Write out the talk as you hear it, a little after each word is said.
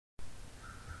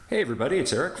Hey everybody,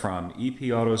 it's Eric from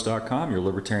epautos.com, your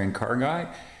libertarian car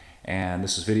guy, and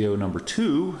this is video number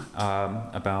 2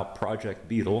 about Project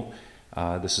Beetle.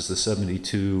 This is the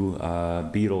 72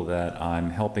 Beetle that I'm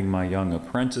helping my young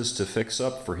apprentice to fix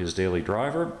up for his daily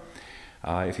driver.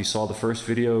 If you saw the first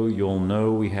video, you'll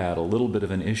know we had a little bit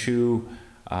of an issue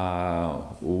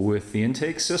with the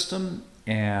intake system,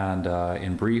 and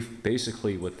in brief,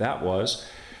 basically what that was,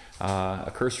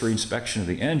 a cursory inspection of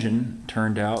the engine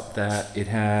turned out that it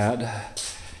had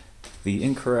the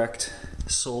incorrect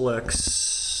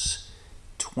Solex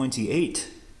 28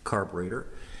 carburetor,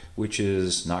 which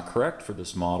is not correct for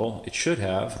this model. It should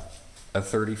have a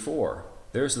 34.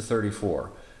 There's the 34. A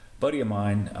buddy of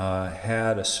mine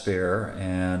had a spare,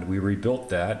 and we rebuilt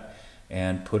that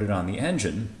and put it on the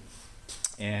engine,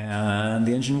 and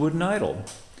the engine wouldn't idle,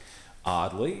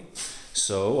 oddly.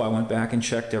 So I went back and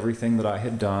checked everything that I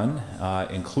had done,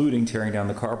 including tearing down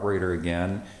the carburetor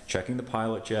again, checking the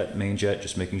pilot jet, main jet,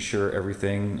 just making sure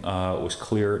everything was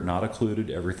clear, not occluded,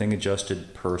 everything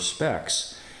adjusted per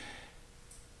specs.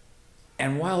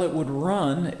 And while it would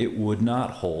run, it would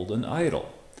not hold an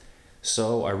idle.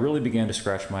 So I really began to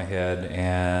scratch my head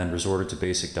and resorted to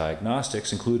basic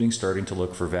diagnostics, including starting to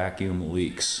look for vacuum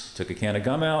leaks. Took a can of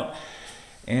gum out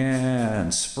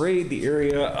and sprayed the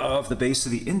area of the base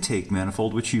of the intake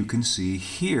manifold, which you can see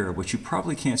here. What you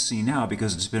probably can't see now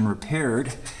because it's been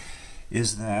repaired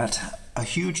is that a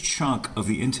huge chunk of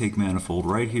the intake manifold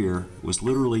right here was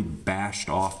literally bashed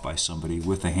off by somebody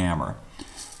with a hammer.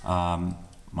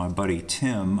 My buddy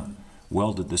Tim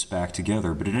welded this back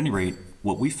together, but at any rate,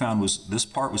 what we found was this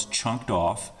part was chunked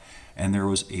off, and there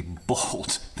was a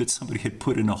bolt that somebody had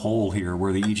put in a hole here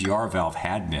where the EGR valve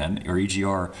had been, or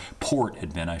EGR port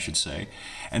had been, I should say,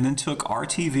 and then took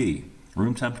RTV,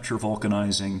 room temperature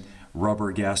vulcanizing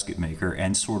rubber gasket maker,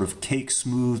 and sort of cake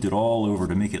smoothed it all over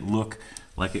to make it look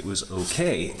like it was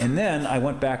okay. And then I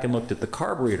went back and looked at the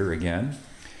carburetor again,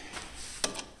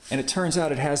 and it turns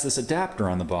out it has this adapter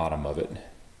on the bottom of it.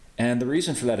 And the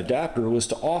reason for that adapter was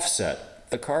to offset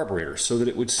the carburetor so that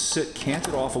it would sit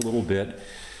canted off a little bit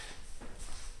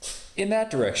in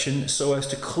that direction so as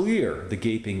to clear the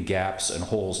gaping gaps and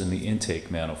holes in the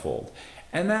intake manifold.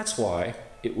 And that's why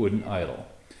it wouldn't idle.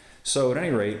 So at any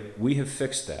rate, we have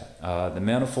fixed that. The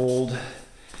manifold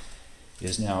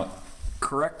is now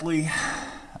correctly,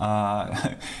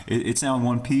 it's now in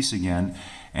one piece again,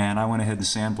 and I went ahead and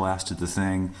sandblasted the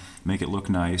thing, make it look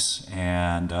nice,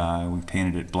 and we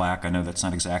painted it black. I know that's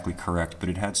not exactly correct, but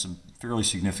it had some fairly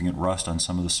significant rust on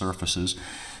some of the surfaces,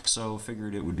 so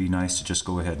figured it would be nice to just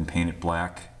go ahead and paint it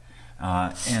black.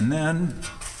 And then,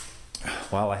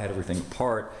 while I had everything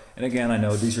apart, and again, I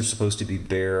know these are supposed to be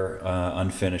bare,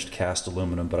 unfinished cast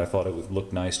aluminum, but I thought it would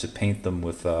look nice to paint them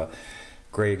with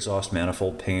gray exhaust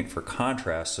manifold paint for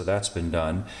contrast, so that's been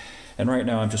done. And right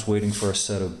now I'm just waiting for a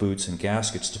set of boots and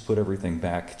gaskets to put everything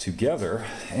back together.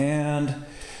 And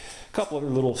a couple other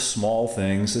little small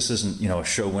things. This isn't, you know, a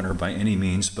show winner by any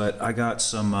means, but I got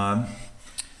some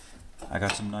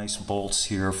nice bolts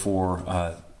here for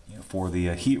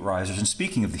the heat risers. And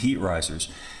speaking of the heat risers,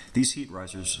 these heat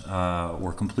risers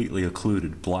were completely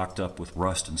occluded, blocked up with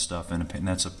rust and stuff, and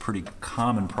that's a pretty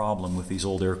common problem with these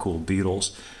old air-cooled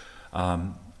Beetles.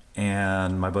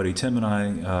 And my buddy Tim and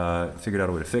I figured out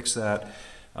a way to fix that.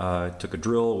 Took a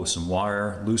drill with some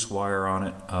wire, loose wire on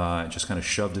it, just kind of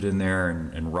shoved it in there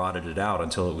and rotted it out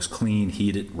until it was clean,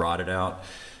 heat it, rot it out,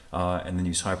 and then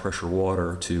use high pressure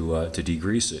water to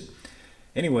degrease it.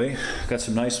 Anyway, got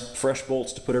some nice fresh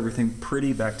bolts to put everything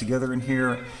pretty back together in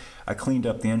here. I cleaned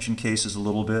up the engine cases a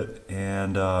little bit,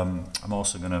 and I'm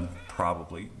also going to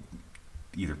probably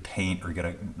either paint or get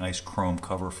a nice chrome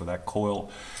cover for that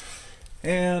coil.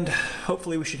 And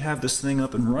hopefully we should have this thing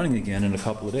up and running again in a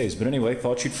couple of days. But anyway,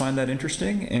 thought you'd find that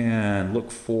interesting, and look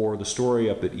for the story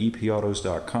up at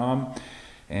epautos.com,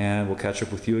 and we'll catch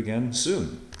up with you again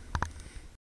soon.